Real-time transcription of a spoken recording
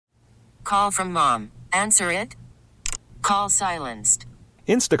call from mom. Answer it. Call silenced.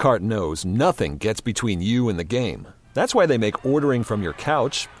 Instacart knows nothing gets between you and the game. That's why they make ordering from your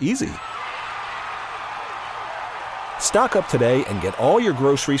couch easy. Stock up today and get all your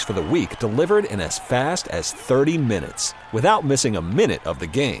groceries for the week delivered in as fast as 30 minutes without missing a minute of the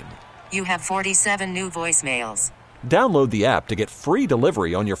game. You have 47 new voicemails. Download the app to get free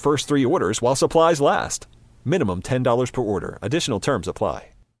delivery on your first 3 orders while supplies last. Minimum $10 per order. Additional terms apply.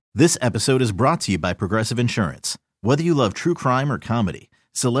 This episode is brought to you by Progressive Insurance. Whether you love true crime or comedy,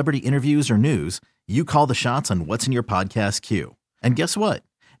 celebrity interviews or news, you call the shots on what's in your podcast queue. And guess what?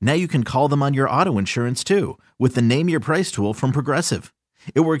 Now you can call them on your auto insurance too with the Name Your Price tool from Progressive.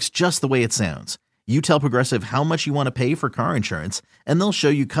 It works just the way it sounds. You tell Progressive how much you want to pay for car insurance, and they'll show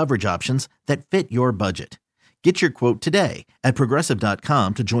you coverage options that fit your budget. Get your quote today at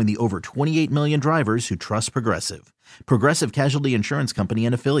Progressive.com to join the over 28 million drivers who trust Progressive. Progressive Casualty Insurance Company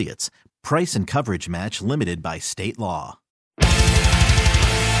and Affiliates. Price and coverage match limited by state law.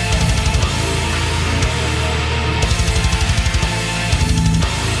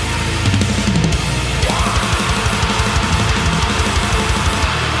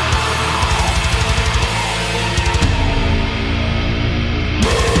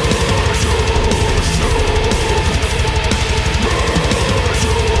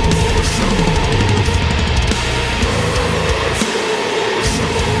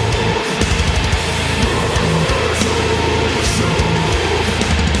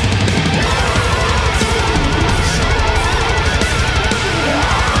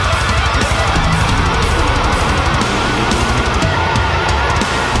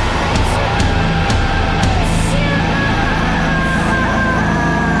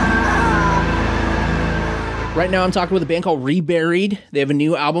 Right now I'm talking with a band called Reburied. They have a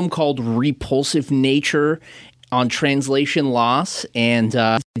new album called Repulsive Nature on Translation Loss, and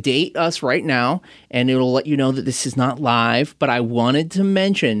date us right now, and it'll let you know that this is not live, but I wanted to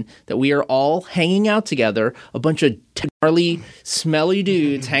mention that we are all hanging out together, a bunch of gnarly, smelly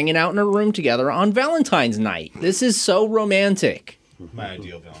dudes hanging out in a room together on Valentine's night. This is so romantic. My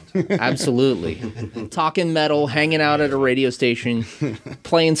ideal Valentine. Absolutely. Talking metal, hanging out at a radio station,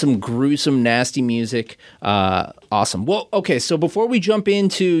 playing some gruesome, nasty music. Awesome. Well, okay, so before we jump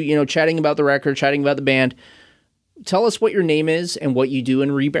into, chatting about the record, chatting about the band, tell us what your name is and what you do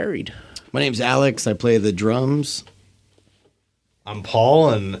in Reburied. My name's Alex. I play the drums. I'm Paul,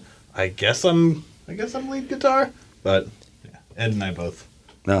 and I guess I'm lead guitar, but yeah, Ed and I both.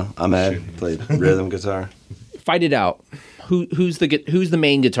 No, I'm Ed. Played rhythm guitar. Fight it out. Who's the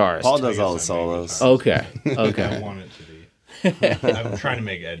main guitarist? Paul does all the solos. Okay. I don't want it to be. I'm trying to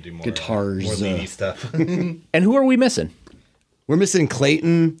make Ed do more guitars, more leady stuff. And who are we missing? We're missing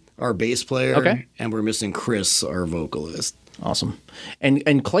Clayton, our bass player, okay, and we're missing Chris, our vocalist. Awesome.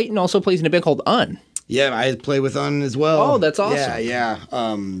 And Clayton also plays in a band called Un. Yeah, I play with Un as well. Oh, that's awesome.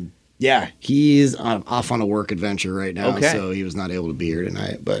 Yeah. He's off on a work adventure right now, okay, so he was not able to be here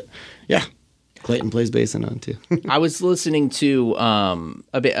tonight. But yeah, Clayton plays bass in Un too. I was listening to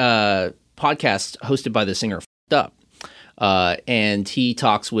a podcast hosted by the singer Up, and he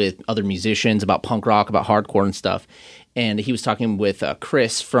talks with other musicians about punk rock, about hardcore and stuff. And he was talking with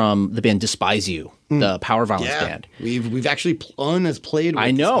Chris from the band Despise You, the power violence band. We've actually Un has played with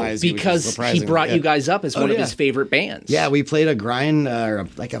I know, Despise You, because he brought you guys up as one of his favorite bands. Yeah, we played a grind, a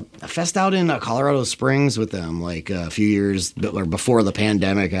fest out in Colorado Springs with them like a few years before the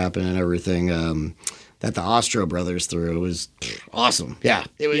pandemic happened and everything. That the Ostro brothers threw. It was awesome. Yeah.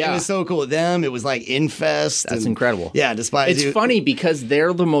 It was so cool with them. It was like Infest. That's incredible. Yeah, Despise You. It's funny because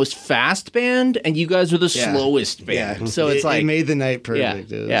they're the most fast band and you guys are the slowest band. Yeah. So it's like... It made the night perfect.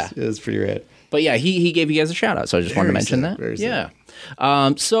 Yeah. It was pretty rad. But yeah, he gave you guys a shout out, so I just wanted to mention that. Very sick.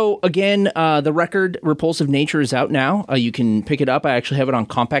 So again, the record Repulsive Nature is out now. You can pick it up. I actually have it on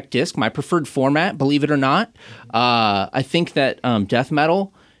compact disc, my preferred format, believe it or not. I think that death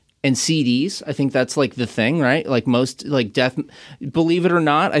metal and CDs, I think that's like the thing, right? Like most like death, believe it or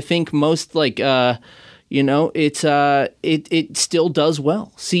not, I think most like it still does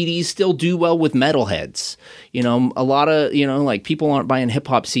well. CDs still do well with metalheads. A lot of like people aren't buying hip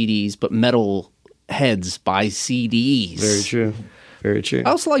hop CDs, but metal heads buy CDs. Very true. Very true. I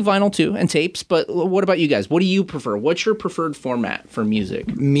also like vinyl too and tapes, but what about you guys? What do you prefer? What's your preferred format for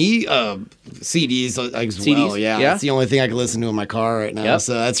music? Me, CDs as well. Yeah, that's the only thing I can listen to in my car right now. Yep.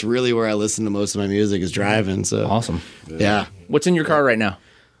 So that's really where I listen to most of my music is driving. So awesome. Yeah. What's in your car right now?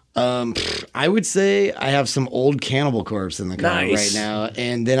 I would say I have some old Cannibal Corpse in the car right now,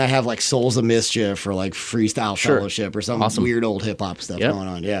 and then I have like Souls of Mischief or like Freestyle Fellowship or some weird old hip hop stuff going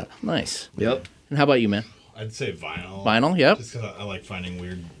on. Yeah. Nice. Yep. And how about you, man? I'd say vinyl. Vinyl, yep. Just because I like finding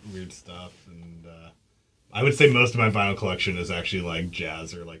weird stuff, and I would say most of my vinyl collection is actually like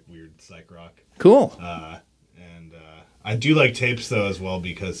jazz or like weird psych rock. Cool. And I do like tapes though as well,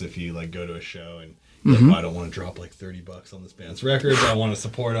 because if you like go to a show and you're like, I don't want to drop like $30 on this band's records, I want to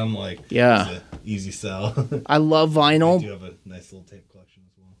support them. Like, yeah, it's an easy sell. I love vinyl. I do have a nice little tape collection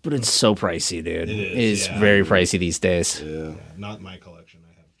as well. But it's so pricey, dude. It is. It's very pricey these days. Yeah, not my collection.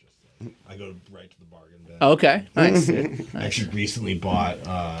 I have just I go right to the bargain bin. Okay, nice. Dude. I actually recently bought.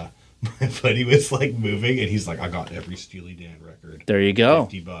 My buddy was like moving, and he's like, "I got every Steely Dan record. There you go.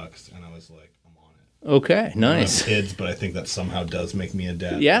 $50," and I was like, "I'm on it." Okay, nice. I don't have kids, but I think that somehow does make me a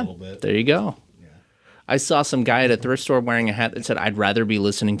dad. Yeah, a little bit. There you go. I saw some guy at a thrift store wearing a hat that said, "I'd rather be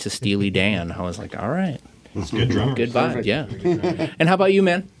listening to Steely Dan." I was like, all right. It's good drummer. Good vibe, yeah. And how about you,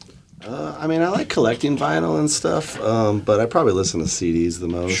 man? I mean, I like collecting vinyl and stuff, but I probably listen to CDs the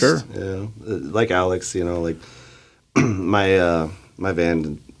most. Sure. Yeah. Like Alex, like my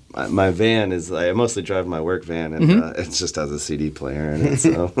van is, I mostly drive my work van, and it just has a CD player in it,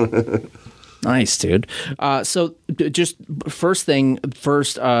 so... Nice, dude. So just first, with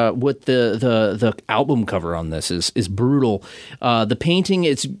the album cover on this is brutal. The painting,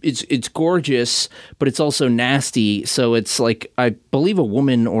 it's gorgeous, but it's also nasty. So it's like, I believe a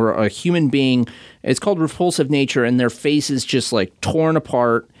woman or a human being. It's called Repulsive Nature, and their face is just like torn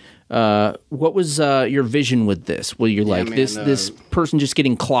apart. What was your vision with this? Well, you're like, man, this person just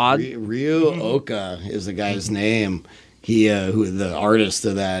getting clawed. Ryu Oka is the guy's name. He who the artist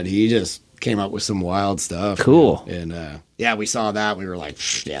of that. He just came up with some wild stuff. Cool. And yeah, we saw that. We were like,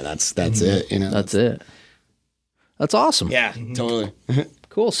 yeah, that's it. That's it. That's awesome. Yeah, totally.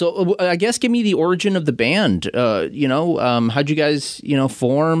 Cool. So I guess give me the origin of the band. How'd you guys,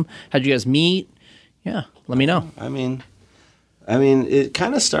 form? How'd you guys meet? Yeah, let me know. I mean, it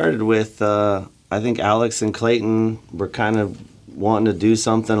kind of started with, I think Alex and Clayton were kind of wanting to do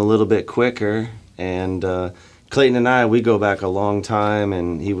something a little bit quicker, and Clayton and I, we go back a long time,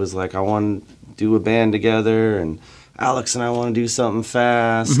 and he was like, I want to do a band together, and Alex and I want to do something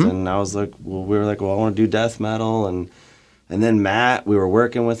fast, and I was like, I want to do death metal, and then Matt, we were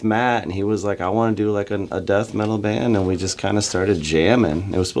working with Matt, and he was like, I want to do like a death metal band, and we just kind of started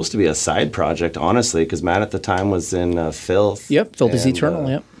jamming. It was supposed to be a side project, honestly, because Matt at the time was in Filth. Yep, Filth is Eternal,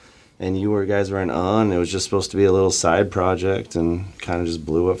 yep. And you guys were in On. It was just supposed to be a little side project, and kind of just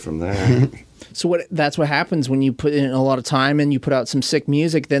blew up from there. So that's what happens when you put in a lot of time and you put out some sick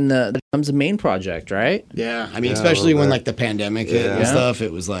music, then that becomes a main project, right? Yeah, I mean, especially when like the pandemic hit and stuff,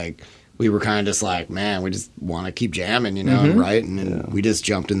 it was like we were kind of just like, man, we just want to keep jamming, and writing, and we just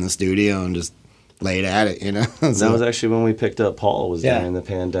jumped in the studio and just laid at it, So, that was actually when we picked up Paul, was during the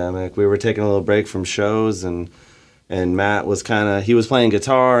pandemic. We were taking a little break from shows, and Matt was he was playing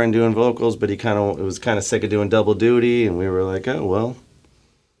guitar and doing vocals, but he was kind of sick of doing double duty, and we were like, oh, well,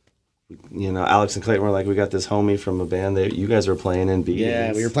 Alex and Clayton were like, we got this homie from a band that you guys were playing in Beatings.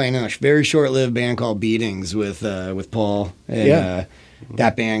 Yeah, we were playing in a very short-lived band called Beatings with Paul. And,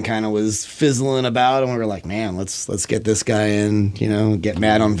 that band kind of was fizzling about, and we were like, man, let's get this guy in, get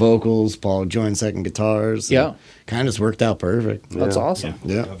Matt on vocals, Paul joined second guitars. Yeah. Kind of just worked out perfect. That's awesome.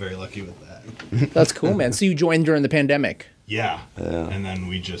 Yeah. I'm very lucky with that. That's cool, man. So you joined during the pandemic. Yeah. And then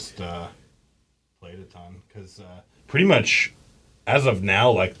we just played a ton, because pretty much as of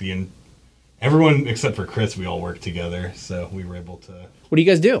now, like everyone except for Chris, we all work together, so we were able to. What do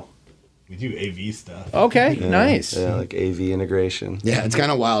you guys do? We do AV stuff. Okay, nice. Yeah, like AV integration. Yeah, it's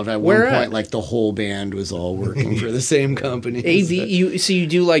kind of wild. At one point, like the whole band was all working for the same company. AV, you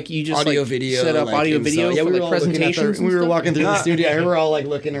do like you just audio like video, set up like, audio video yeah, for we like were presentations. We were walking through the studio. We were all like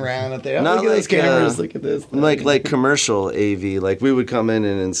looking around at look at those cameras. Look at this. Like commercial AV. Like we would come in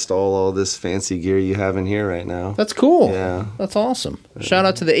and install all this fancy gear you have in here right now. That's cool. Yeah, that's awesome. Shout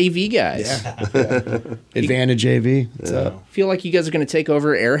out to the AV guys. Yeah. Advantage AV. What's up? I feel like you guys are going to take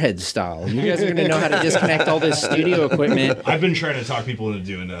over Airhead style. You guys are going to know how to disconnect all this studio equipment. I've been trying to talk people into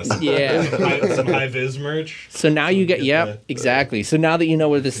doing this. Some high vis merch. So now you get exactly. So now that you know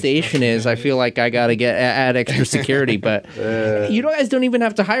where the station is, I feel like I got to add extra security. But you guys don't even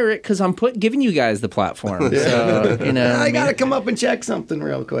have to hire it, because I'm giving you guys the platform. So I got to come up and check something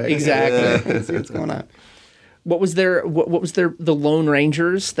real quick. Exactly. See what's going on. What was their the Lone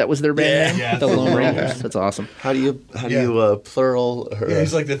Rangers? That was their band name? Yeah, the Lone Rangers. That's awesome. How do you plural? Yeah,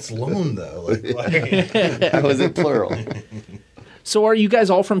 he's like, that's lone though. How is it plural? So are you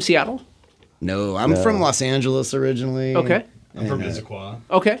guys all from Seattle? No, I'm from Los Angeles originally. Okay. I'm from Issaquah.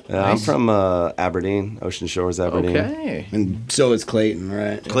 Okay. I'm from Aberdeen, Ocean Shores, Aberdeen. Okay. And so is Clayton,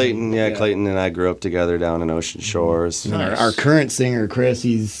 right? Clayton, Clayton and I grew up together down in Ocean Shores. And our current singer, Chris,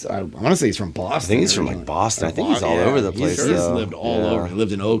 I want to say he's from Boston. I think he's from like Boston. I think he's all over the place. He's though. lived all over. He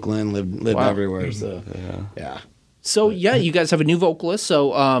lived in Oakland, lived everywhere. So So yeah, you guys have a new vocalist.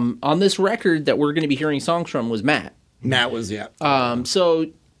 So on this record that we're going to be hearing songs from was Matt. Matt was So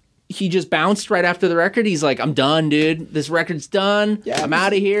he just bounced right after the record. He's like, "I'm done, dude. This record's done. Yeah, I'm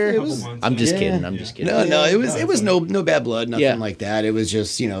out of here." I'm just Yeah. kidding. I'm just kidding. No, it was no bad blood, nothing like that. It was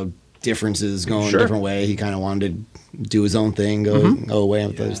just differences going a different way. He kind of wanted to do his own thing, go away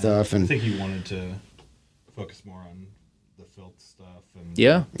with other stuff, and I think he wanted to focus more on the filth stuff. And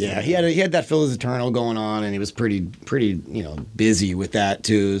Yeah. he had that Phil is Eternal going on, and he was pretty busy with that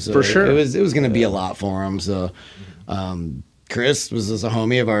too. So For sure. it was going to be a lot for him. So. Chris was just a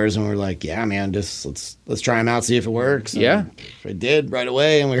homie of ours, and we were like, "Yeah, man, just let's try him out, see if it works." And Yeah, it did right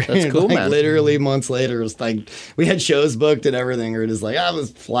away, and we were That's cool, man. literally months later, it was like we had shows booked and everything. We were just like,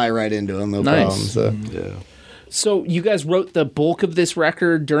 let's fly right into him, no problem. So So you guys wrote the bulk of this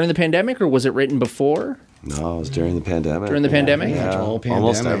record during the pandemic, or was it written before? No, it was during the pandemic. During the pandemic? Yeah, Whole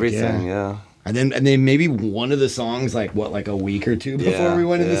almost pandemic, everything. Yeah. And then maybe one of the songs, like a week or two before we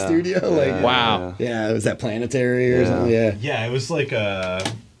went in the studio. Like, wow. Yeah, it was that Planetary or something. Yeah. Yeah, it was like I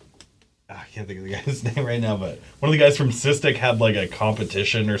can't think of the guy's name right now, but one of the guys from Cystic had like a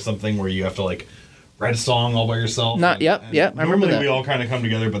competition or something where you have to like write a song all by yourself. I remember normally that. we all kind of come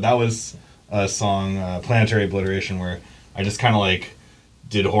together, but that was a song, Planetary Obliteration, where I just kind of like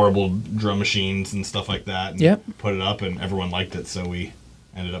did horrible drum machines and stuff like that and put it up, and everyone liked it, so we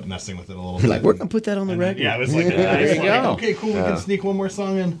ended up messing with it a little bit. Like, we're going to put that on the And record. then, yeah, it was like, There you go. okay, cool, we can sneak one more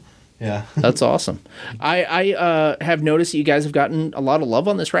song in. Yeah. That's awesome. I have noticed that you guys have gotten a lot of love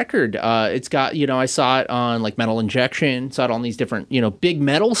on this record. It's got, I saw it on like Metal Injection, saw it on these different, big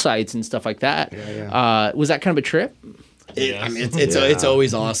metal sites and stuff like that. Was that kind of a trip? I mean, it's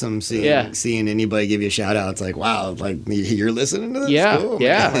always awesome seeing anybody give you a shout out. It's like, wow, like you're listening to this. Yeah, cool.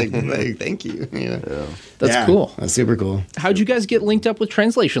 yeah. Like, thank you. That's cool. That's super cool. How'd you guys get linked up with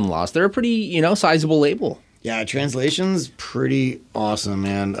Translation Lost? They're a pretty, sizable label. Yeah, Translation's pretty awesome,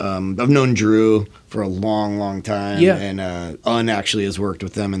 man. I've known Drew for a long, long time. Yeah. And Un actually has worked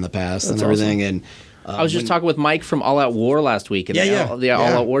with them in the past That's and everything. awesome. And I was just talking with Mike from All Out War last week. And All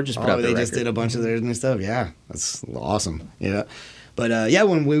Out War just put out their they record. just did a bunch of their new stuff. Yeah, that's awesome. Yeah. But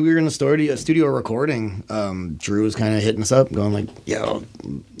when we were in the studio recording, Drew was kind of hitting us up, going like, "Yo,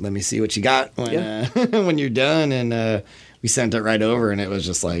 let me see what you got when when you're done." And we sent it right over, and it was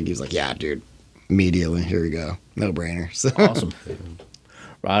just like, he was like, "Yeah, dude, immediately, here we go, no brainer." So awesome.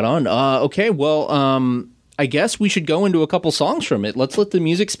 Right on. Okay, well, I guess we should go into a couple songs from it. Let's let the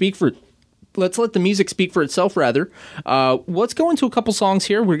music speak for itself, rather. Let's go into a couple songs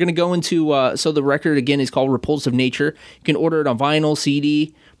here. We're going to go into, so the record, again, is called Repulsive Nature. You can order it on vinyl,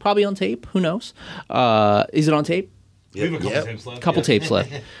 CD, probably on tape. Who knows? Is it on tape? We have a couple tapes left.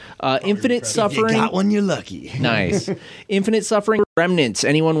 Tapes left. Infinite Suffering. you got one, you're lucky. Nice. Infinite Suffering, Remnants.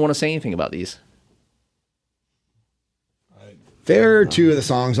 Anyone want to say anything about these? They're two of the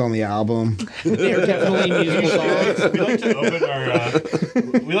songs on the album. They're definitely musical songs.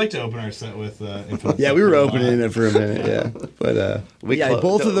 We like to open our set with Infinite. Yeah, we were opening it for a minute. Yeah, but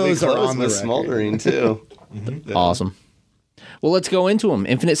both of those are on the record. Smoldering too. Awesome. Well, let's go into them.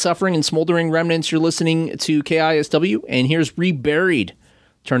 Infinite Suffering and Smoldering Remnants. You're listening to KISW, and here's Reburied.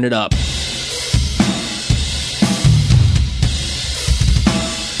 Turn it up.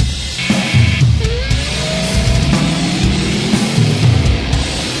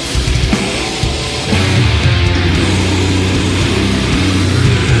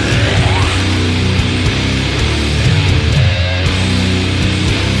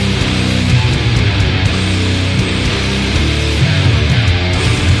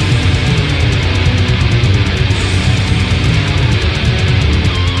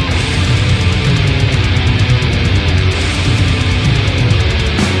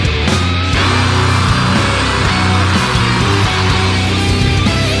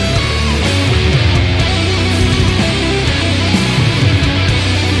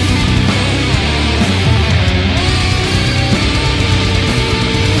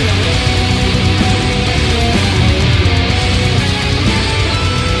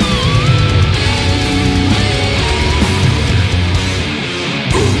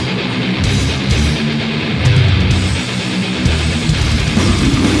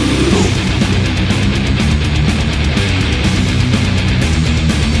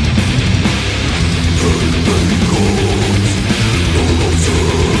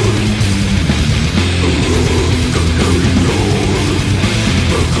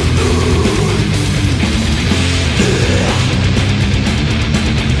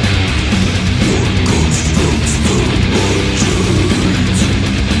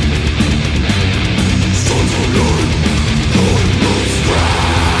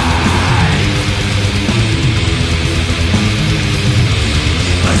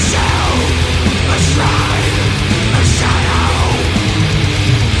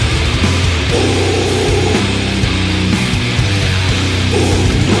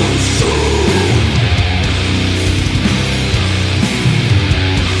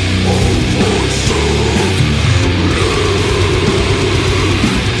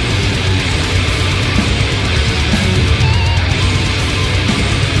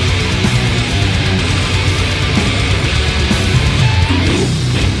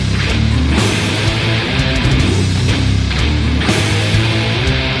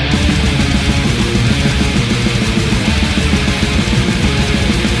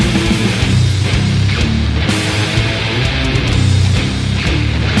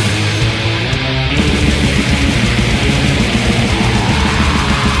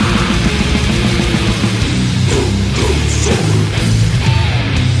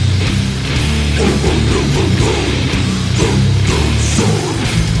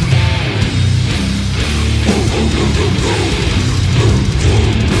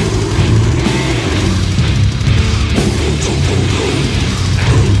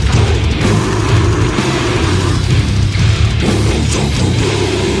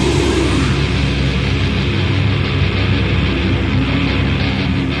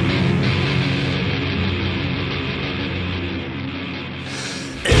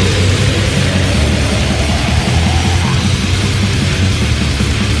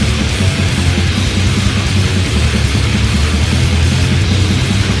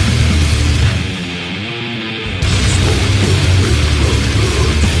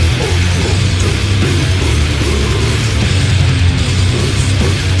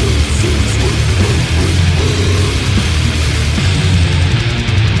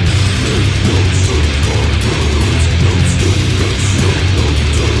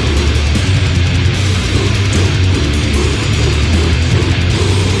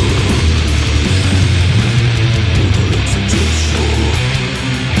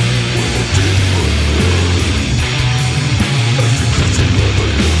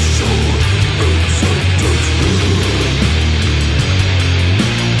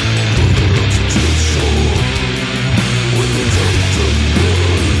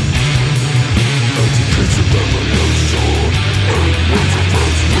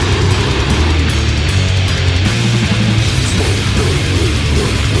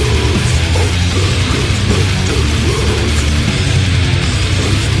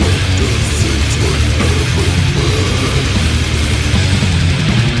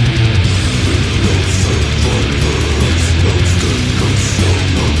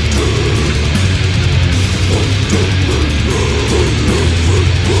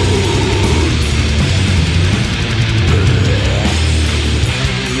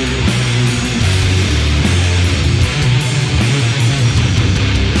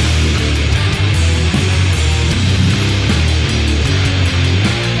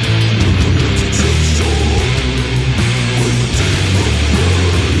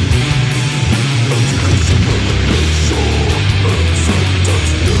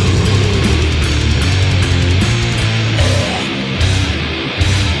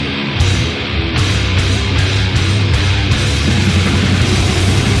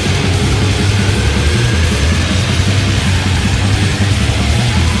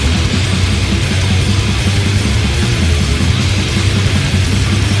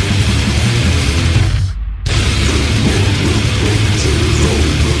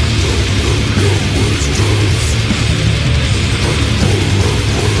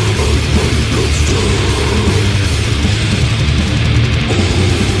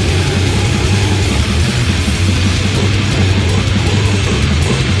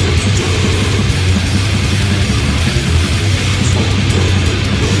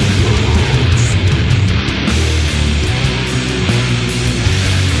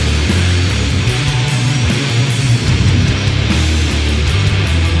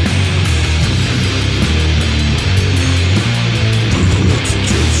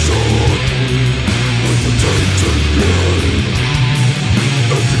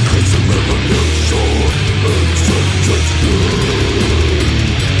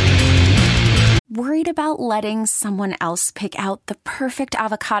 Worried about letting someone else pick out the perfect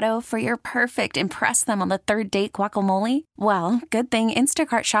avocado for your perfect impress them on the third date guacamole? Well, good thing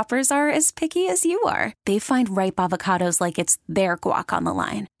Instacart shoppers are as picky as you are. They find ripe avocados like it's their guac on the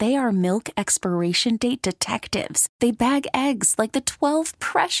line. They are milk expiration date detectives. They bag eggs like the 12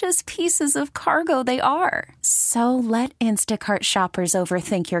 precious pieces of cargo they are. So let Instacart shoppers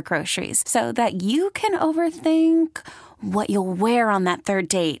overthink your groceries so that you can overthink what you'll wear on that third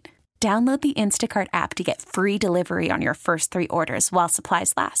date. Download the Instacart app to get free delivery on your first 3 orders while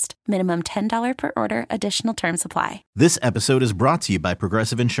supplies last. Minimum $10 per order. Additional terms apply. This episode is brought to you by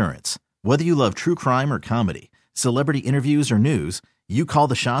Progressive Insurance. Whether you love true crime or comedy, celebrity interviews or news, you call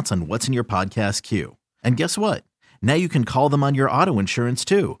the shots on what's in your podcast queue. And guess what? Now you can call them on your auto insurance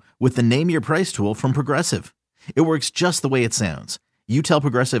too with the Name Your Price tool from Progressive. It works just the way it sounds. You tell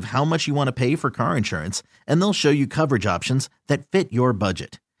Progressive how much you want to pay for car insurance, and they'll show you coverage options that fit your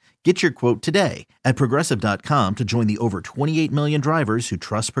budget. Get your quote today at Progressive.com to join the over 28 million drivers who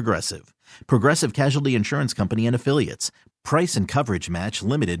trust Progressive. Progressive Casualty Insurance Company and Affiliates. Price and coverage match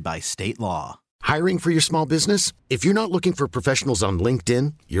limited by state law. Hiring for your small business? If you're not looking for professionals on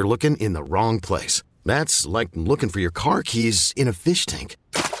LinkedIn, you're looking in the wrong place. That's like looking for your car keys in a fish tank.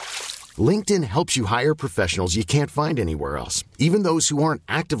 LinkedIn helps you hire professionals you can't find anywhere else, even those who aren't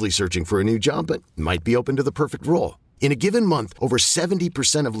actively searching for a new job but might be open to the perfect role. In a given month, over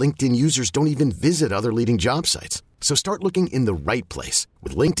 70% of LinkedIn users don't even visit other leading job sites. So start looking in the right place.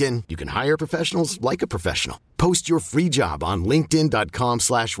 With LinkedIn, you can hire professionals like a professional. Post your free job on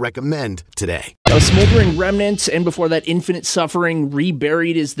linkedin.com/recommend today. Smoldering Remnants, and before that, Infinite Suffering.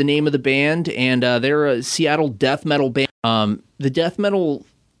 Reburied is the name of the band, and they're a Seattle death metal band. The death metal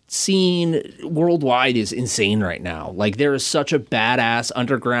scene worldwide is insane right now. Like, there is such a badass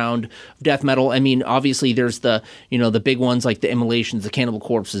underground death metal. I mean, obviously there's the, the big ones like the Immolations, the Cannibal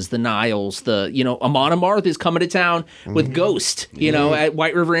Corpses, the Niles, Amon Amarth is coming to town with Ghost, at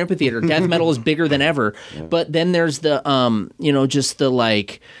White River Amphitheater. Death metal is bigger than ever. But then there's the, just the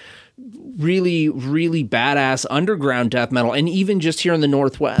like really, really badass underground death metal. And even just here in the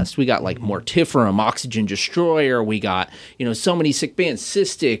Northwest, we got like Mortiferum, Oxygen Destroyer. We got, so many sick bands.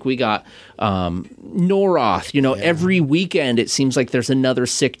 Cystic. We got Noroth. Every weekend it seems like there's another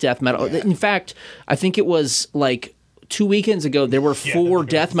sick death metal. Yeah. In fact, I think it was like 2 weekends ago, there were 4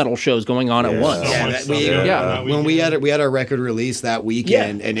 death metal shows going on at once. When we had our record release that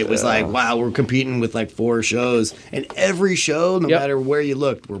weekend, and it was like, wow, we're competing with like 4 shows, and every show, no matter where you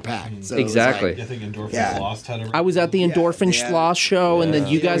looked, we're packed. So exactly. I think Endorphins Lost had I was at the Endorphins Lost show, and then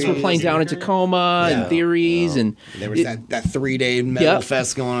you guys were playing down in Tacoma and Theories, and there was that 3-day metal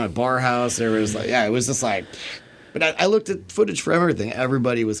fest going on at Bar House. There was like, it was just like. But I looked at footage for everything.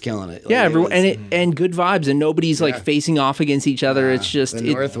 Everybody was killing it. Like, everyone and good vibes, and nobody's like facing off against each other. It's just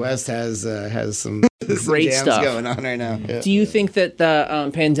the Northwest has some great some stuff going on right now. Yeah. Do you think that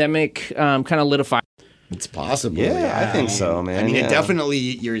the pandemic kind of lit a fire? It's possible. Yeah, I think so, man. I mean, it definitely,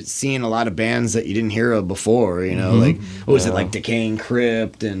 you're seeing a lot of bands that you didn't hear of before. Like what was it, like Decaying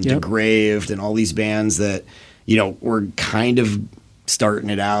Crypt and Degraved and all these bands that were kind of starting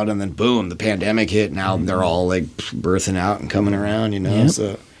it out, and then boom, the pandemic hit. Now they're all like birthing out and coming around,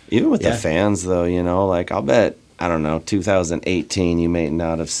 So even with the fans, though, like I'll bet 2018, you may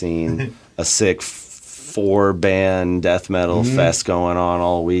not have seen a sick 4-band death metal fest going on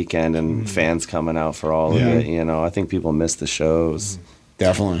all weekend, and fans coming out for all of it. I think people miss the shows.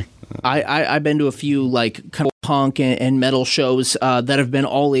 Definitely. I've been to a few like kind of punk and metal shows that have been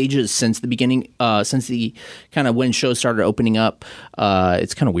all ages since the beginning, since the kind of when shows started opening up.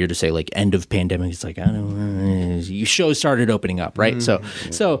 It's kind of weird to say like end of pandemic. It's like, I don't know, shows started opening up, right? So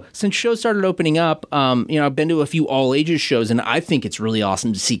since shows started opening up, I've been to a few all ages shows, and I think it's really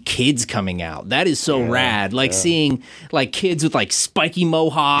awesome to see kids coming out. That is so rad. Like seeing like kids with like spiky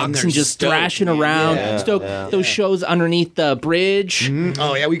mohawks and just thrashing around. Those shows underneath the bridge.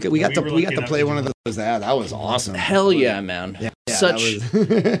 Oh yeah, we got to play one of those. That was awesome. Hell yeah, man.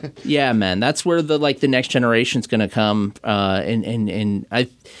 Yeah, man. That's where the next generation's gonna come. And I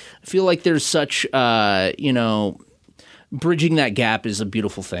feel like there's such bridging that gap is a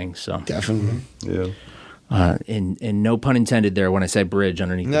beautiful thing. So definitely, yeah. And no pun intended there when I say bridge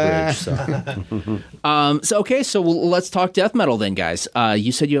underneath the bridge. So let's talk death metal then, guys.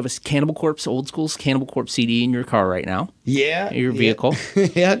 You said you have a Cannibal Corpse, old school Cannibal Corpse CD in your car right now. Yeah. Your vehicle.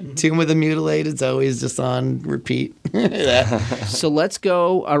 Yeah. Tomb of the Mutilated is always just on repeat. So let's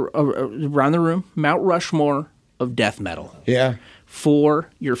go around the room. Mount Rushmore of death metal. Yeah. For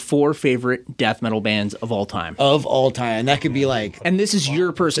your 4 favorite death metal bands of all time. Of all time. And that could be like... And this is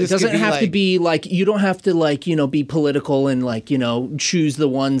your person. It doesn't have to be like... You don't have to be political and choose the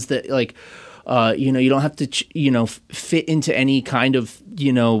ones that you don't have to, fit into any kind of,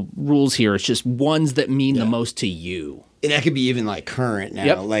 rules here. It's just ones that mean the most to you. And that could be even like current now,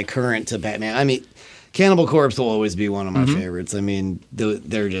 Yep. like current to Batman. I mean, Cannibal Corpse will always be one of my favorites. I mean,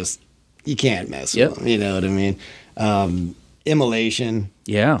 they're just, you can't mess with them. You know what I mean? Immolation.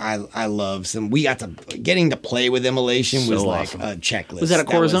 Yeah. I love some. We got to, getting to play with Immolation was awesome. like a checklist. Was that at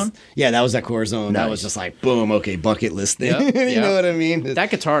Corazon? Yeah, that was at Corazon. That was just like, boom, okay, bucket list thing. You know what I mean?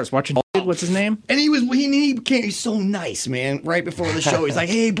 That guitarist, watching, what's his name? And he's so nice, man. Right before the show, he's like,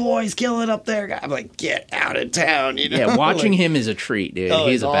 "Hey boys, kill it up there." I'm like, "Get out of town!" You know? Yeah, watching him is a treat, dude.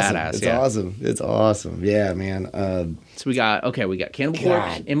 He's a awesome. badass. It's yeah. awesome. It's awesome. Yeah, man. So we got Cannibal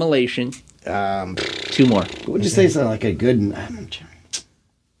Corpse, Immolation. 2 more. Would you say something like a good?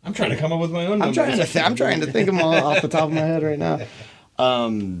 I'm trying to come up with my own. I'm trying to think of them all off the top of my head right now.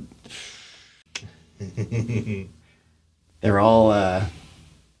 They're all.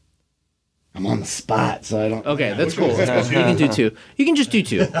 I'm on the spot, so I don't. Okay, that's cool. That's cool. You can do 2. You can just do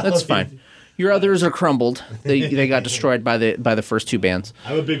 2. That's fine. Your others are crumbled. They got destroyed by the first 2 bands.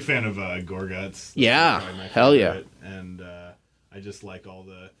 I'm a big fan of Gorguts. Yeah, That's my hell yeah. favorite. And I just like all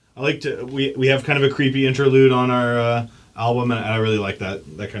the. I like to. We have kind of a creepy interlude on our album, and I really like that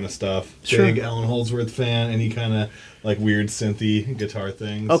kind of stuff. Sure. Big Alan Holdsworth fan. Any kind of like weird synthy guitar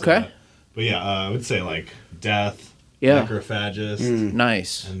things. Okay. But yeah, I would say like Death. Yeah. Necrophagist.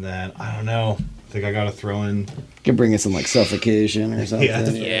 Nice. And then I don't know. I think I gotta throw in. Could bring in some like Suffocation or something.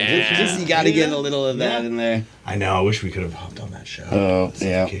 Yeah. Just you got to get a little of that in there. I know. I wish we could have hopped on that show. Oh,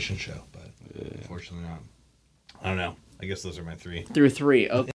 yeah. Suffocation show, but unfortunately not. I don't know. I guess those are my 3. Through 3.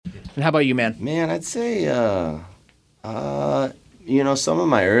 Okay. And how about you, man? Man, I'd say, some of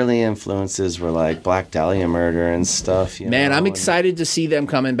my early influences were like Black Dahlia Murder and stuff. Man, I'm excited to see them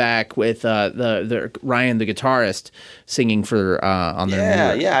coming back with the Ryan, the guitarist, singing for on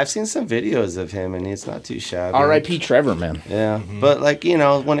their. Yeah. I've seen some videos of him, and it's not too shabby. R.I.P. Trevor, man. Yeah, but like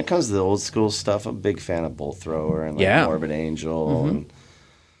when it comes to the old school stuff, I'm a big fan of Bull Thrower and like Morbid Angel and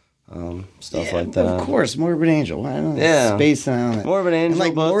stuff like that. Of course, Morbid Angel. Why not? Yeah. Space on it. Morbid Angel, And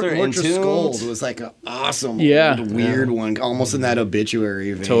like both are Mortress Entombed. Scold was like an awesome, weird one, almost in that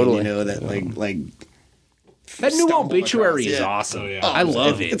obituary vein. Totally. You know, that like that new stumbled obituary across. is Yeah. awesome. Oh, yeah. I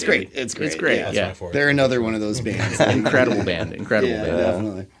love it. It's great. It's great. It's great. Yeah. Yeah. They're another one of those bands. Incredible band. Incredible Yeah, band.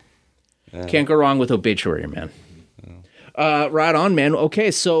 definitely. Can't go wrong with obituary, man. Right on, man.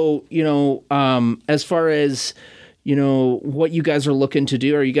 Okay, so as far as what you guys are looking to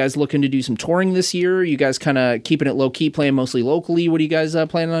do, are you guys looking to do some touring this year? Are you guys kind of keeping it low key, playing mostly locally? What are you guys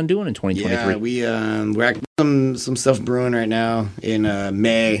planning on doing in 2023? Yeah, we're actually some stuff brewing right now in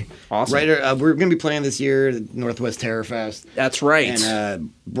May. Awesome. Right, we're gonna be playing this year the Northwest Terror Fest. That's right.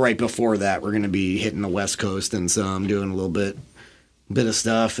 And right before that, we're gonna be hitting the West Coast and some doing a little bit of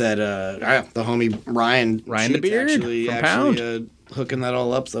stuff that the homie Ryan the Beard actually from Pound. hooking that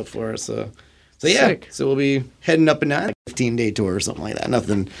all up stuff for us. So yeah, Sick. so we'll be heading up and down like 15-day tour or something like that.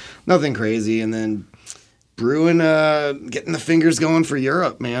 Nothing crazy, and then brewing, getting the fingers going for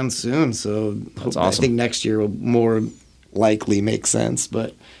Europe, man, soon. So That's awesome. I think next year will more likely make sense,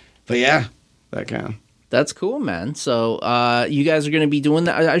 but yeah, that kind of. That's cool, man. So you guys are going to be doing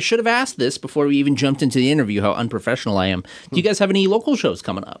that. I should have asked this before we even jumped into the interview, how unprofessional I am. Do you guys have any local shows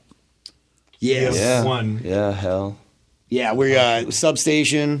coming up? Yes. Yeah. One. Yeah, hell. Yeah, we're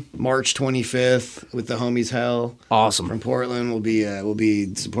Substation March 25th with the homies Hell. Awesome. From Portland. We'll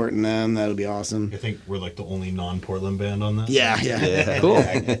be supporting them. That'll be awesome. I think we're like the only non-Portland band on that. Yeah. Cool.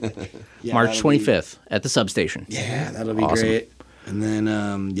 Yeah, March that'll be- 25th at the Substation. Yeah, that'll be Awesome. great. And then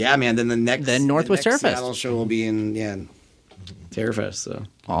man, then the next Northwest Terror Fest. Seattle show will be in Terror Fest. So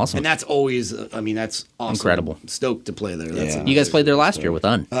Awesome. and that's always that's awesome. Incredible. Stoked to play there. That's Yeah. You guys played there last year with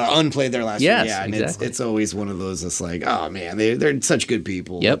Un. Unplayed there last Yes, year. Yeah, and exactly. it's always one of those that's like, oh man, they're such good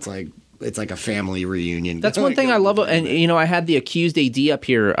people. Yep. It's like a family reunion. That's one thing I love. And, I had the Accused AD up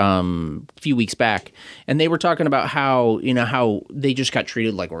here a few weeks back, and they were talking about how they just got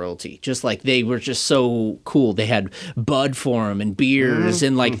treated like royalty. Just like they were just so cool. They had bud for them and beers,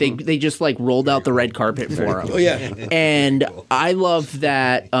 and like they just like rolled out the red carpet for them. Oh, yeah. And I love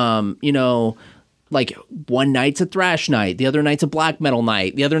that, like one night's a thrash night, the other night's a black metal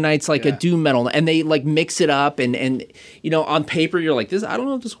night, the other night's like a doom metal, and they like mix it up, and on paper you're like, this, I don't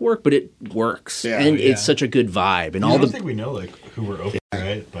know if this will work, but it works, and it's such a good vibe, and I all don't the think we know like who we're open,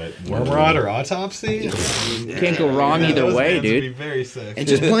 right? But Wormrod or Autopsy, can't go wrong either those way, bands would dude. Be very sick. And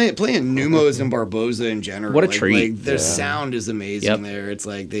just playing Numos and Barboza in general. What a treat. Like, their sound is amazing there. It's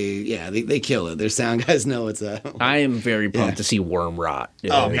like they kill it. Their sound guys know it's a. I am very pumped to see Wormrot.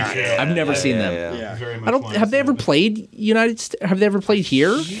 Oh, man. I've never seen them. Yeah. Very much I don't. want to Have they see ever them. played United States? Have they ever played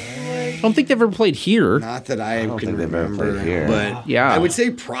here? I don't think they've ever played here. Not that I don't can think they've ever remember. played here. But Yeah. I would say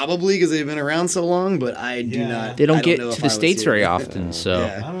probably because they've been around so long, but I do not. They don't I get know to if I the was States here. very often, so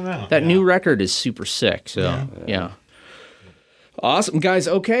Yeah. I don't know. that new record is super sick. So yeah. Awesome, guys.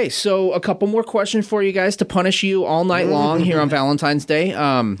 Okay, so a couple more questions for you guys to punish you all night long here on Valentine's Day.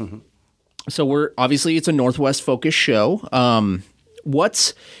 So we're obviously it's a Northwest focused show.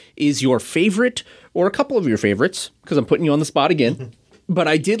 What is your favorite, or a couple of your favorites? Because I'm putting you on the spot again. But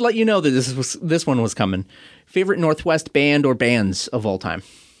I did let you know that this one was coming. Favorite Northwest band or bands of all time?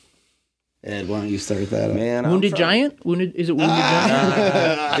 Ed, why don't you start that? Man, Wounded Giant? Is it Wounded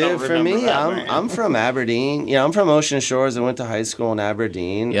Giant? Dude, for me, I'm from Aberdeen. Yeah, I'm from Ocean Shores. I went to high school in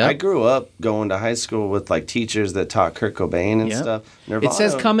Aberdeen. Yep. I grew up going to high school with like teachers that taught Kurt Cobain and Yep. stuff. It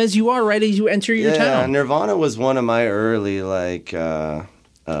says "Come as you are" right as you enter your town. Nirvana was one of my early like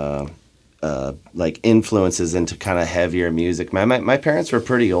influences into kind of heavier music. My parents were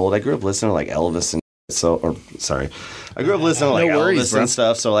pretty old. I grew up listening to like Elvis and I grew up listening to like Elvis and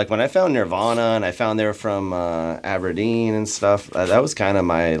stuff. So like when I found Nirvana and I found they were from Aberdeen and stuff, that was kind of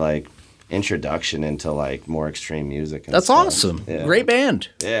my like introduction into like more extreme music. And That's stuff. awesome. Yeah. Great band.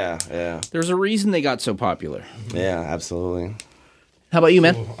 Yeah. There's a reason they got so popular. Yeah, absolutely. How about you,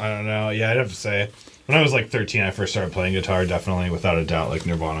 man? I don't know. Yeah, I'd have to say when I was like 13, I first started playing guitar. Definitely, without a doubt, like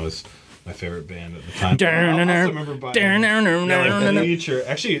Nirvana was my favorite band at the time. I also remember buying Nature.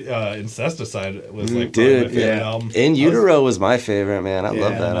 Actually, Incesticide was like probably my favorite album. In Utero was my favorite, man. I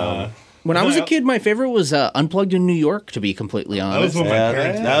love that album. When I was a kid, my favorite was Unplugged in New York, to be completely honest. That was one of my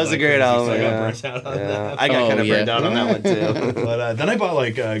parents. That was a great album. So I got burnt out on that. I got kind of burnt out on that one too. But then I bought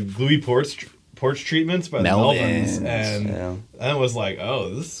like gluey porch treatments by the Melvins, and I was like,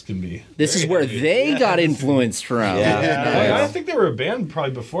 oh, this can be. This is where they got influenced from. I think they were a band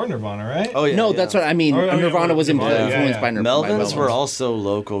probably before Nirvana, right? Oh yeah. No, that's what I mean. Nirvana was influenced by Nirvana. Melvins were also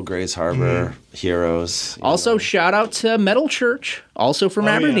local Grace Harbor heroes. Also, shout out to Metal Church, also from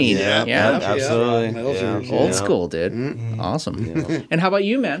Aberdeen. Yeah, absolutely. Old school, dude. Awesome. And how about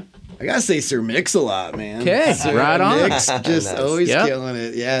you, man? I gotta say Sir Mix-a-Lot, man. Okay, right on. Mix just always killing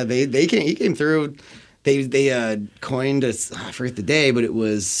it. Yeah, he came through. They coined us. I forget the day, but it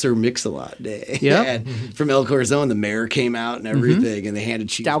was Sir Mix-a-Lot Day. Yeah. And from El Corazon, the mayor came out and everything, and they handed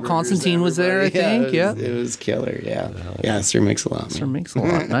cheeseburgers. Dow Constantine was there, I think. It was killer. Yeah. Sir Mix-a-Lot. Sir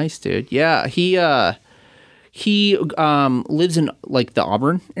Mix-a-Lot, nice dude. Yeah, he lives in like the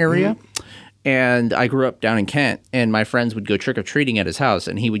Auburn area. And I grew up down in Kent, and my friends would go trick-or-treating at his house,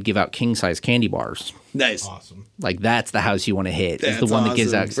 and he would give out king-size candy bars. Nice. Awesome. Like, that's the house you want to hit. That's is the one that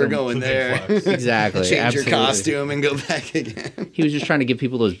gives out. We're going there. Exactly. Change your costume and go back again. He was just trying to give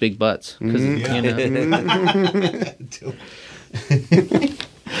people those big butts. Because, you know.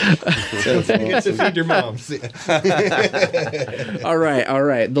 Get to feed your moms. All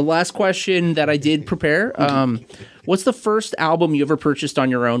right. The last question that I did prepare. What's the first album you ever purchased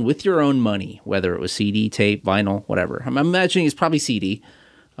on your own with your own money? Whether it was CD, tape, vinyl, whatever. I'm imagining it's probably CD.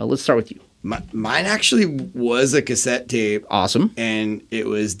 Let's start with you. Mine actually was a cassette tape. Awesome. And it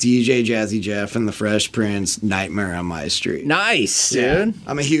was DJ Jazzy Jeff and the Fresh Prince, Nightmare on My Street. Nice, dude.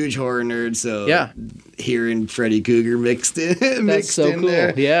 I'm a huge horror nerd, so hearing Freddy Krueger mixed in cool.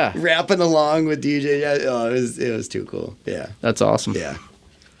 there. Yeah. Rapping along with DJ Jazzy. Oh, it was too cool. Yeah. That's awesome. Yeah.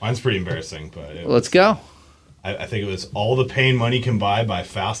 Mine's pretty embarrassing, but let's go. I think it was All the Pain Money Can Buy by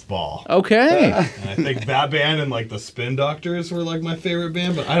Fastball. Okay. And I think that band and like the Spin Doctors were like my favorite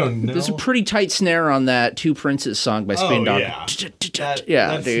band, but I don't know. There's a pretty tight snare on that Two Princes song by Spin Doctors.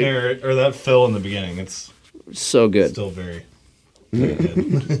 That snare, or that fill in the beginning, it's so good. Still very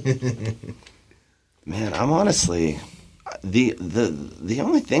good. Man, I'm honestly the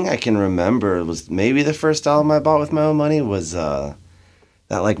only thing I can remember was maybe the first album I bought with my own money was that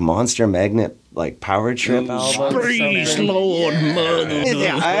like Monster Magnet like Power Trip album. Praise Lord, mother.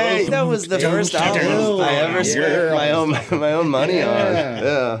 That was the first album I ever spent my own money on.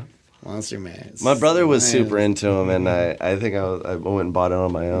 Yeah. Monster Man. My brother was super into him, and I think I went and bought it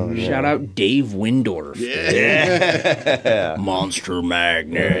on my own. Shout out Dave Windorf. Yeah. Monster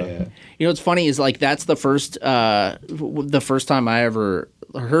Magnet. Yeah. You know what's funny is like that's the first time I ever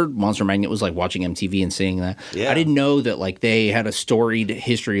heard Monster Magnet was like watching MTV and seeing that. Yeah. I didn't know that like they had a storied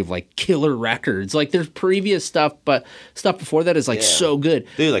history of like killer records. Like there's previous stuff, but stuff before that is like so good.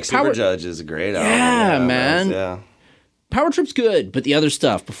 Dude, like Super Judge is a great album. Yeah, man. Yeah. Power Trip's good, but the other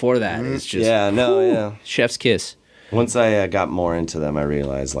stuff before that is just chef's kiss. Once I got more into them, I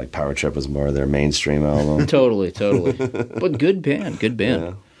realized like Power Trip was more their mainstream album. Totally. But good band.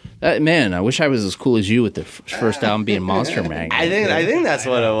 Yeah. Man, I wish I was as cool as you with the first album being Monster Magnet. I think that's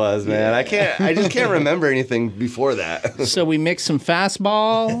what it was, man. I just can't remember anything before that. So we mix some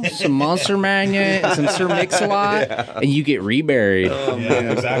Fastball, some Monster Magnet, some Sir Mix-a-Lot, and you get reburied.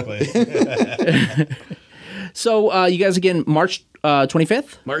 Yeah, exactly. So you guys again, March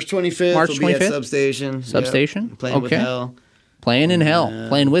 25th? March 25th. March we'll be 25th? at Substation. Substation? Yep. Playing with Okay. Hell. Playing in Hell.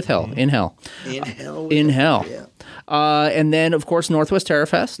 Playing with Hell. In Hell. In Hell. In Hell. Yeah. And then, of course, Northwest Terror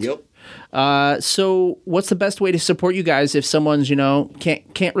Fest. Yep. So what's the best way to support you guys if someone's,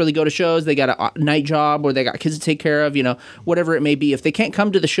 can't really go to shows, they got a night job or they got kids to take care of, whatever it may be. If they can't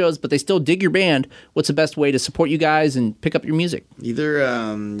come to the shows but they still dig your band, what's the best way to support you guys and pick up your music? Either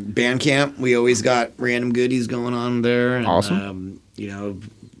Bandcamp. We always got random goodies going on there. And, Awesome.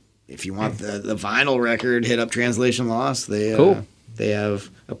 If you want the vinyl record, hit up Translation Lost. Cool. They have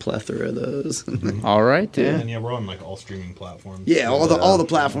a plethora of those. All right. Yeah. And we're on like all streaming platforms. Yeah, all the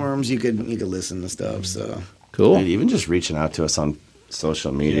platforms you could listen to stuff. So Cool. Dude, even just reaching out to us on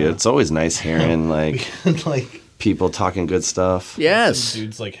social media, it's always nice hearing like people talking good stuff. Yes. Some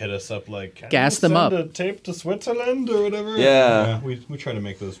dudes hit us up can Gas you them send up. a tape to Switzerland or whatever. Yeah. We try to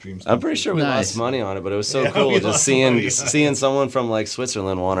make those dreams. I'm pretty sure we Nice. lost money on it, but it was so Yeah, cool we just lost seeing money. seeing someone from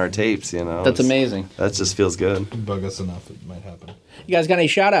Switzerland want our tapes. That's It's- amazing. That just feels good. Bug us enough, it might happen. You guys got any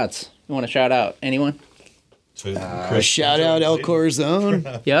shout outs? You want to shout out anyone? So, shout out El Corazon.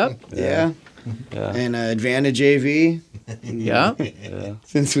 Yep. Yeah. Yeah. And Advantage AV. Yeah.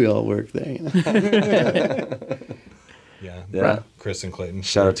 Since we all work there. Yeah. Chris and Clayton.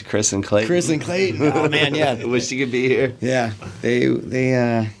 Shout out to Chris and Clayton. Chris and Clayton. Oh man, yeah. Wish you could be here. Yeah. They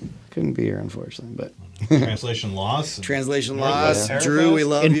couldn't be here unfortunately, but Translation Lost. Translation Northwest Lost. Terror Drew, Fest. we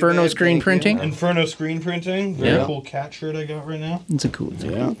love Inferno you, man. Screen Thank you. Printing. Inferno Screen Printing. Very Yeah. cool cat shirt I got right now. It's a cool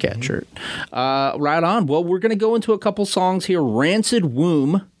cat shirt. Right on. Well, we're going to go into a couple songs here. Rancid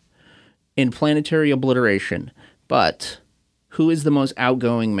Womb and Planetary Obliteration. But who is the most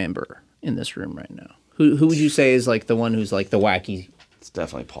outgoing member in this room right now? Who would you say is the one who's the wacky? It's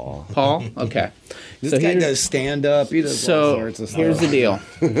definitely Paul. Paul? Okay. This guy does stand up. He does all So sorts of stuff. here's the deal.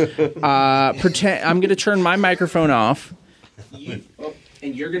 Pretend I'm going to turn my microphone off.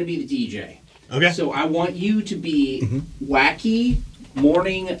 And you're going to be the DJ. Okay. So I want you to be wacky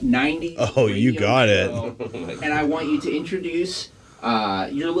morning 90s. Oh, you radio got it. show. And I want you to introduce.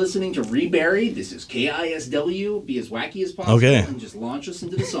 You're listening to Reburied. This is KISW. Be as wacky as possible. Okay. And just launch us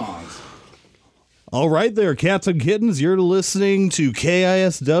into the songs. All right there, cats and kittens. You're listening to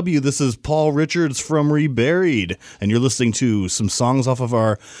KISW. This is Paul Richards from Reburied, and you're listening to some songs off of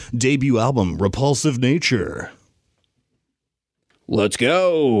our debut album, Repulsive Nature. Let's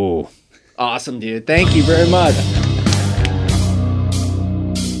go. Awesome, dude. Thank you very much.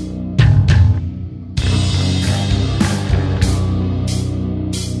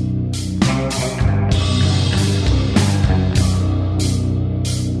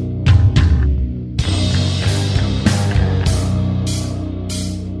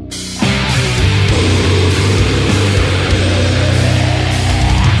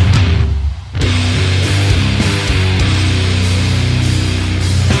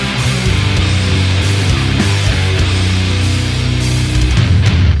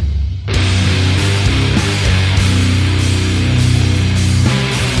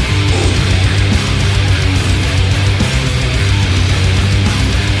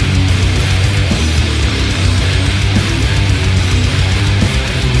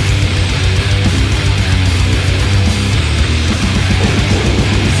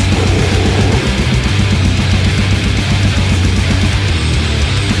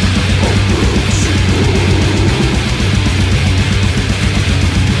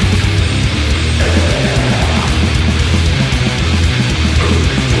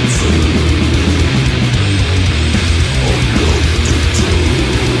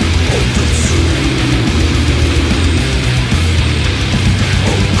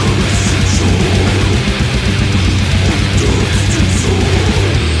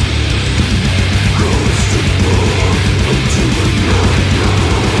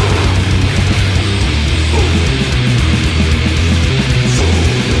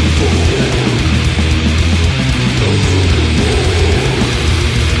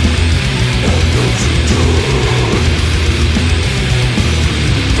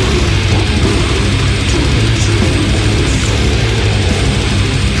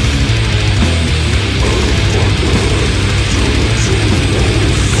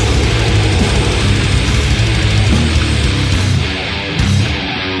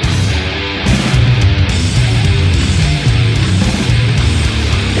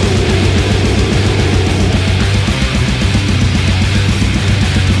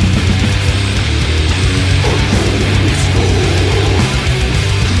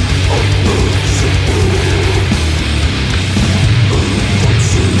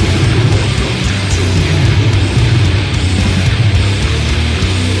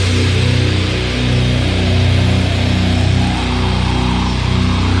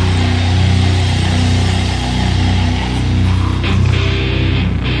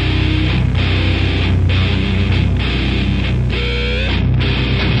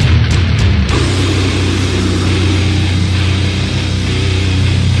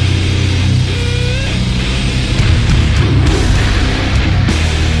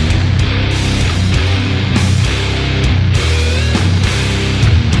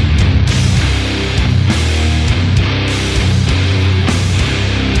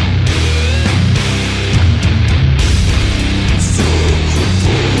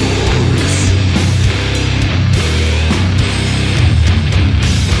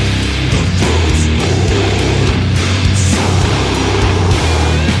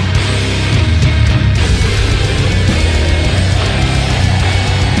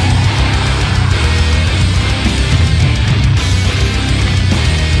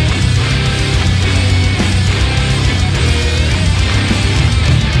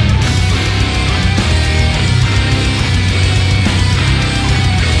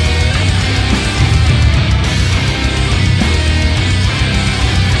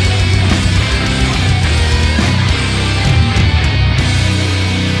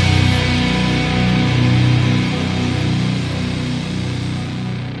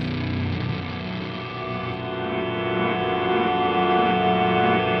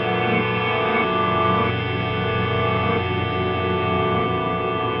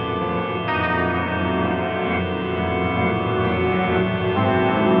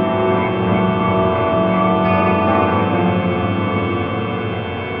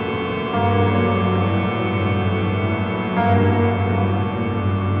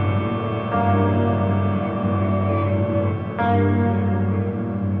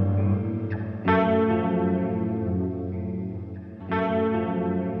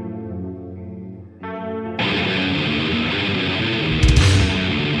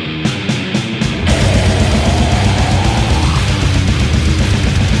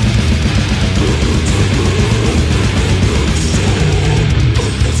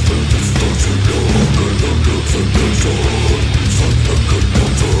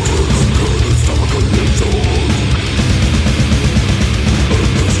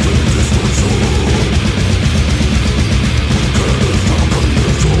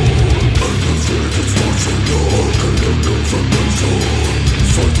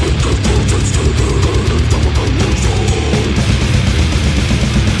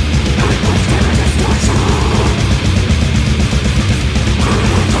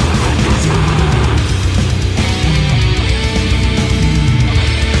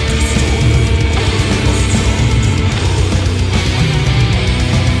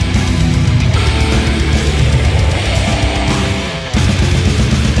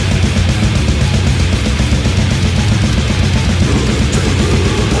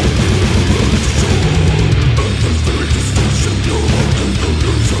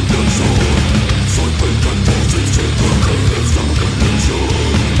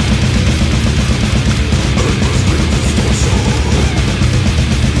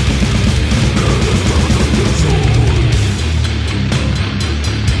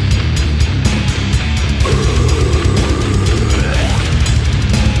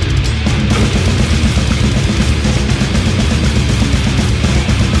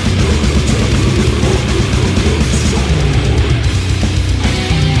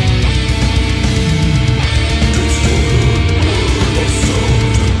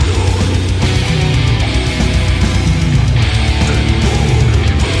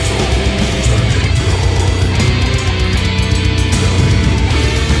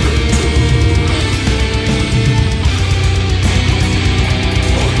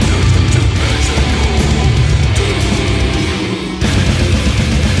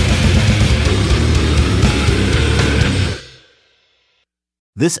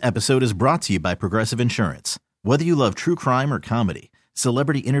 This episode is brought to you by Progressive Insurance. Whether you love true crime or comedy,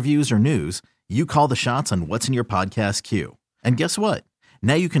 celebrity interviews or news, you call the shots on what's in your podcast queue. And guess what?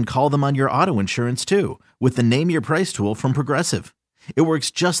 Now you can call them on your auto insurance too with the Name Your Price tool from Progressive. It works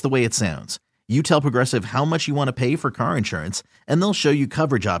just the way it sounds. You tell Progressive how much you want to pay for car insurance, and they'll show you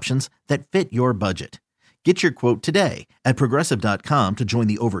coverage options that fit your budget. Get your quote today at Progressive.com to join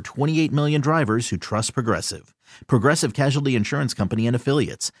the over 28 million drivers who trust Progressive. Progressive Casualty Insurance Company and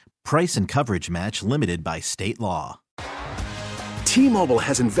Affiliates. Price and coverage match limited by state law. T-Mobile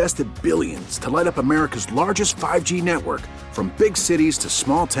has invested billions to light up America's largest 5G network, from big cities to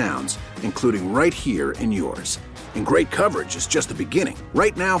small towns, including right here in yours. And great coverage is just the beginning.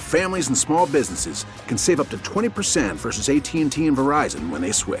 Right now, families and small businesses can save up to 20% versus AT&T and Verizon when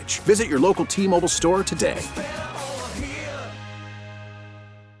they switch. Visit your local T-Mobile store today.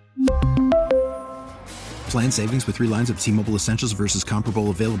 Plan savings with 3 lines of T-Mobile Essentials versus comparable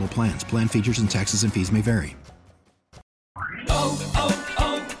available plans. Plan features and taxes and fees may vary.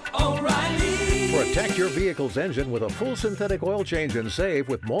 Protect your vehicle's engine with a full synthetic oil change and save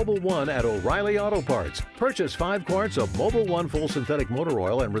with Mobile One at O'Reilly Auto Parts. Purchase 5 quarts of Mobile One full synthetic motor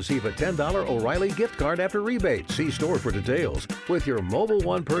oil and receive a $10 O'Reilly gift card after rebate. See store for details. With your Mobile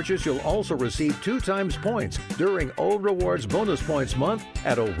One purchase, you'll also receive 2 times points during O Rewards Bonus Points Month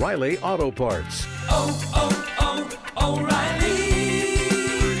at O'Reilly Auto Parts. O'Reilly